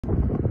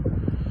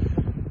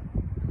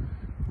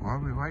while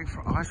we wait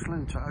for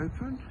Iceland to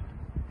open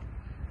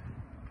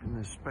in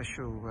the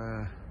special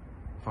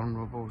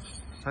vulnerable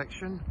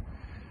section,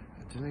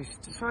 Denise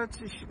decided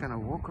she's going to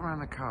walk around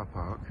the car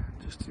park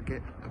just to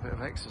get a bit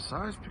of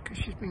exercise because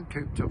she's been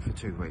cooped up for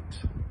 2 weeks.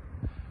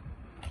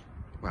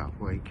 Well,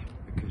 week,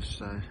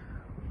 because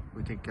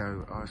we did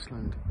go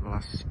Iceland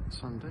last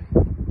Sunday.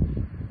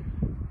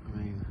 I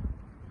mean,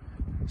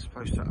 it's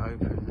supposed to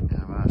open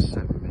in about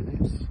 7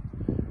 minutes.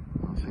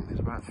 I think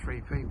there's about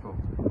 3 people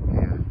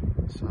here,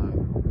 so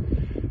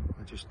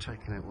we're just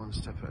taking it one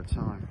step at a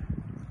time.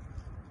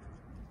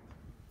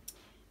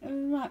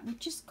 Right, we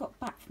just got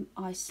back from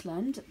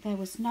Iceland. There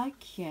was no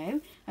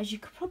queue, as you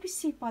could probably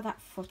see by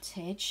that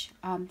footage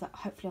that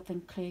hopefully I've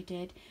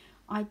included.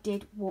 I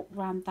did walk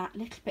around that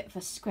little bit of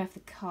a square of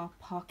the car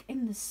park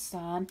in the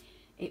sun.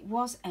 It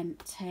was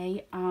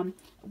empty. At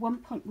one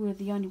point we were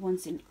the only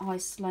ones in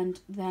Iceland,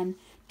 then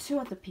 2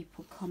 other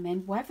people come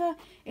in. Whether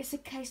it's a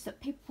case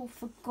that people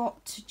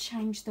forgot to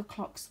change the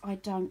clocks, I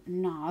don't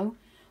know,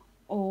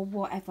 or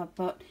whatever,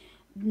 but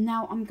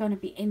now I'm going to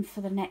be in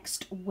for the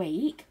next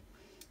week.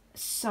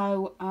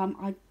 So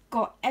I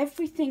got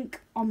everything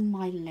on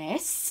my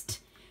list.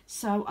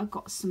 So I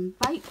got some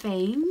baked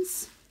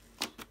beans,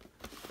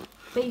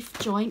 beef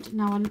joint.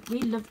 Now I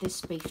really love this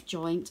beef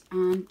joint,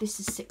 and this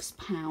is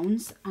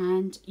 £6,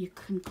 and you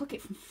can cook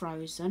it from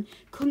frozen.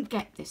 Couldn't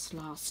get this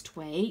last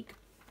week.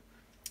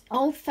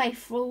 Old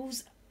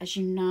Faithfuls, as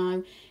you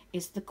know,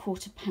 is the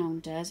quarter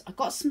pounders. I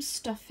got some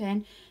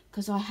stuffing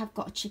because I have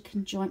got a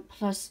chicken joint,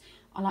 plus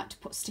I like to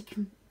put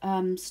stuffing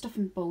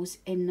balls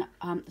in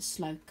the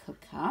slow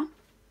cooker.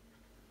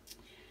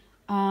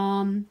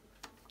 That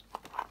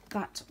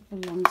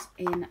belongs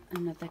in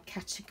another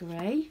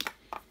category.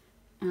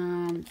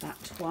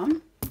 That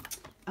one.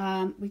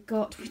 We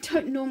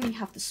don't normally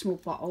have the small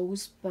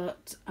bottles,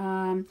 but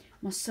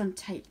my son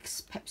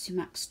takes Pepsi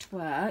Max to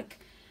work.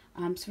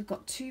 So we've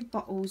got 2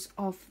 bottles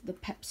of the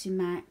Pepsi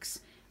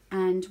Max,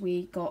 and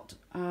we got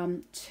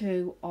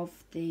 2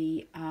 of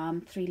the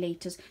 3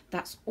 litres.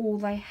 That's all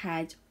they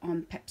had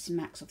on Pepsi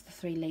Max of the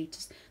 3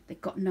 litres.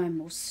 They've got no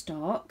more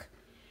stock.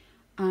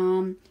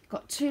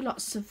 Got 2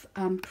 lots of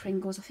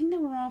Pringles. I think they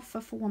were on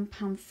offer for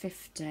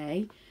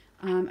 £1.50.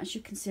 As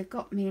you can see, I've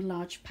got me a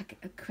large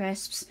packet of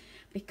crisps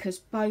because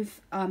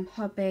both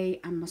hubby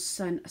and my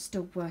son are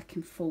still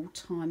working full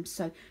time,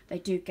 so they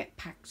do get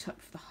packed up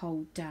for the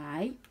whole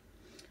day.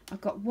 I've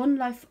got 1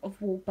 loaf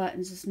of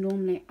Warburtons, as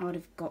normally I'd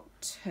have got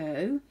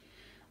 2.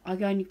 I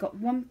only got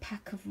 1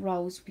 pack of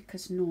rolls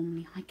because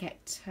normally I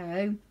get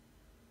 2.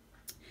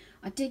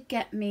 I did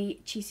get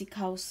me cheesy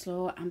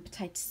coleslaw and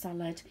potato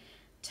salad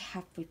to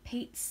have with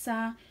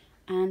pizza,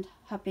 and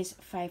hubby's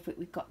favourite,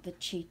 we got the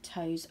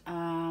Cheetos,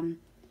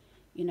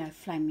 you know,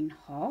 flaming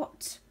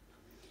hot.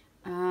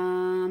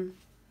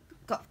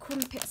 Got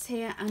crumpets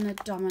here and a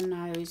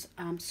Domino's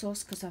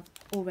sauce because I've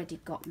already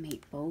got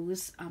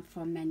meatballs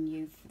for a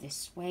menu for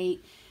this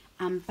week,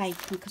 and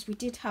bacon because we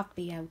did have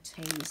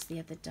BLTs the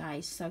other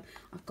day, so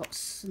I've got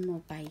some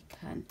more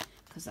bacon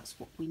because that's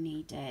what we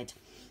needed.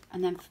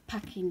 And then for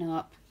packing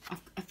up,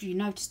 if you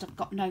noticed, I've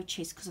got no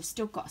cheese because I've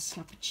still got a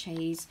slab of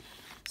cheese.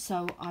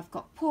 So I've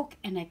got pork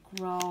and egg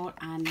roll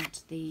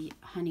and the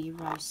honey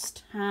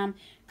roast ham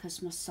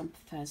because my son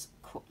prefers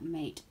cooked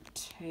meat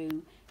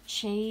to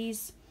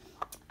cheese.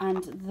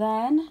 And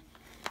then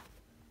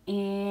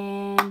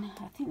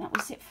I think that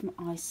was it from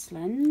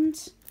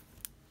Iceland.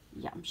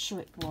 Yeah, I'm sure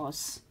it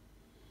was.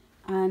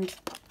 And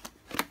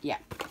yeah,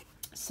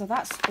 so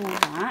that's all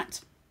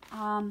that.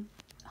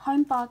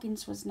 Home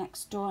Bargains was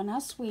next door, and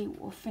as we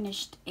were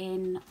finished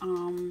in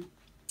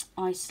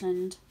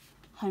Iceland,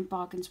 Home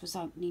Bargains was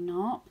opening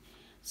up.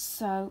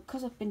 So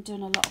because I've been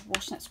doing a lot of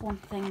washing, that's one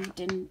thing I've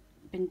been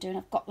doing.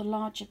 I've got the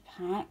larger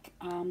pack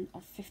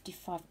of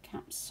 55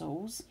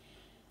 capsules.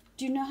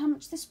 Do you know how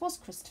much this was,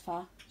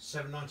 Christopher?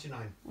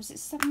 £7.99. Was it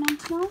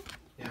 £7.99?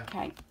 Yeah.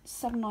 Okay,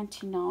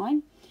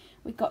 £7.99.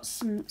 We got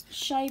some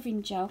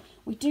shaving gel.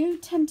 We do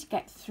tend to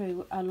get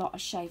through a lot of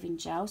shaving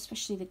gel,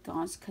 especially the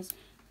guys, because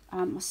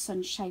my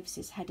son shaves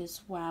his head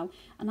as well.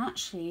 And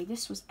actually,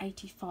 this was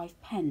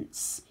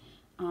 85p,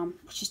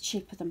 which is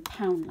cheaper than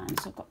Poundland.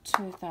 So I've got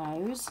 2 of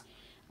those.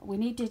 We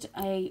needed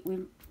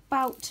we're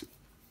about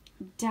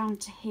down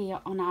to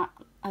here on our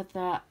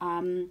other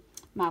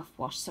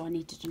mouthwash, so I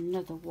needed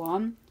another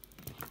one.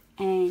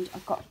 And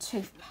I've got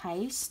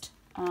toothpaste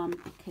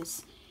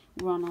because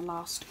we're on our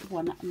last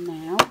one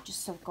now,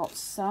 just so I've got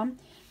some.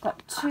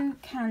 Got 2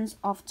 cans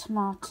of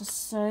tomato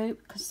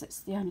soup because it's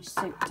the only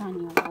soup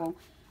Daniel will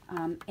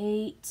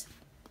eat.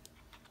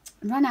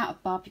 Ran out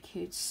of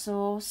barbecued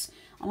sauce.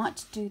 I like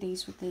to do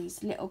these with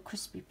these little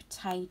crispy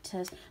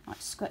potatoes. I like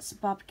to squirt some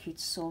barbecued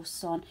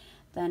sauce on,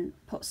 then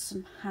put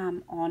some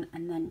ham on,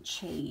 and then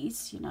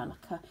cheese, you know,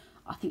 like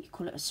I think you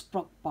call it a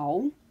sprog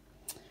bowl.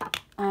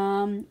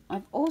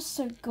 I've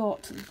also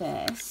got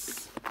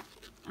this.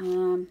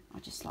 I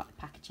just like the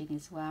packaging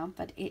as well,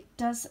 but it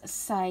does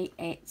say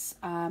it's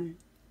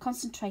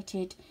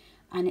concentrated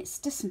and it's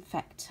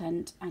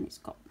disinfectant, and it's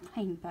got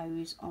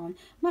rainbows on,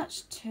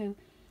 not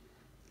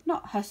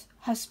not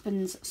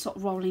husband's sort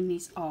of rolling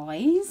his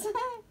eyes.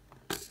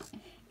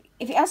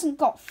 If it hasn't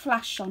got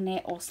flash on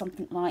it or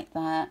something like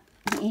that,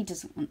 he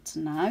doesn't want to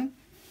know.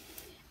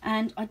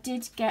 And I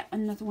did get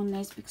another one of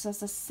those because,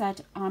 as I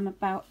said, I'm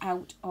about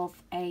out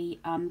of a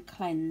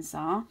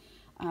cleanser.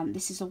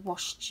 This is a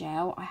wash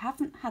gel. I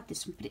haven't had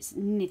this one, but it's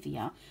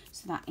Nivea,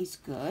 so that is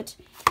good.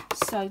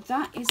 So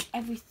that is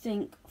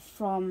everything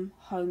from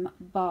Home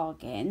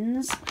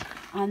Bargains.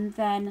 And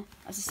then,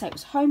 as I say, it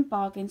was Home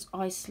Bargains,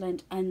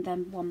 Iceland, and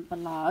then One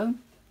Below.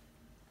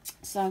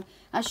 So,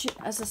 as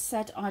I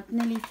said, I'd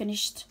nearly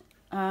finished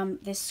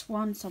this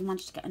one, so I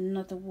managed to get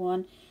another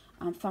one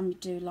from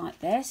Do Like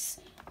This.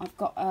 I've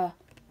got a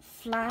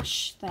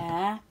flash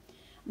there.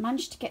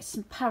 Managed to get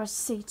some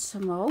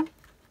paracetamol,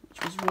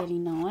 which was really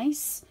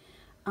nice.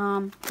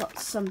 Got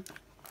some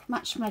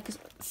Matchmakers.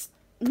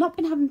 Not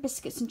been having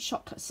biscuits and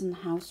chocolates in the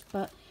house,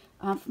 but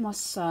for my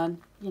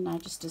son, you know,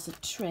 just as a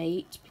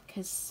treat,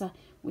 because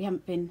we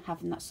haven't been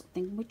having that sort of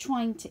thing. We're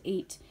trying to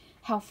eat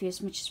healthy as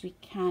much as we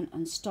can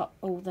and stop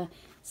all the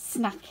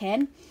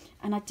snacking.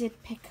 And I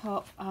did pick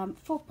up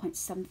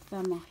 4.7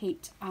 thermal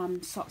heat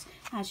socks,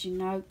 as you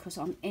know, because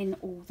I'm in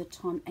all the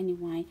time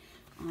anyway,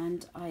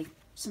 and I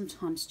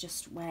sometimes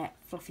just wear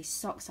fluffy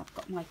socks. I've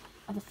got my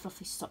other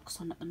fluffy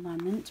socks on at the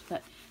moment,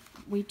 but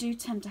we do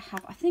tend to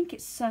have, I think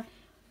it's a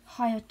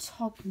higher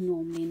top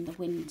normally in the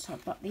winter,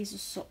 but these are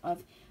sort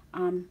of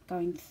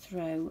going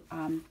through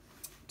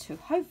to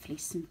hopefully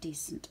some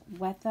decent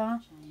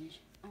weather.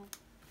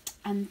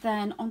 And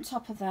then on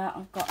top of that,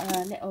 I've got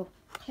a little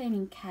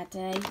cleaning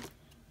caddy.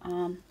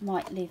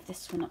 Might leave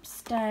this one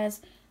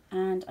upstairs,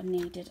 and I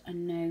needed a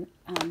new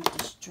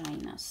dish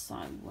drainer. So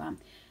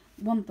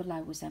One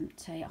Below was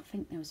empty. I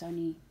think there was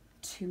only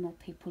 2 more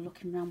people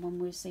looking around when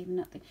we were even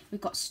at the. We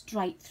got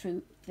straight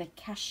through the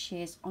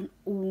cashiers on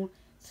all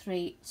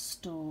 3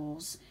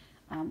 stores.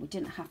 We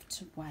didn't have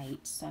to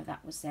wait, so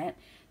that was it.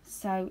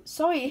 So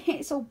sorry,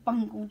 it's all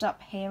bungled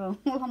up here, all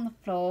on the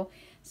floor.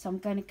 So I'm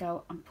going to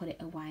go and put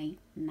it away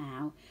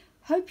now.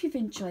 Hope you've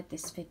enjoyed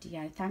this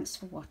video. Thanks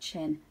for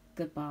watching.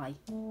 Goodbye.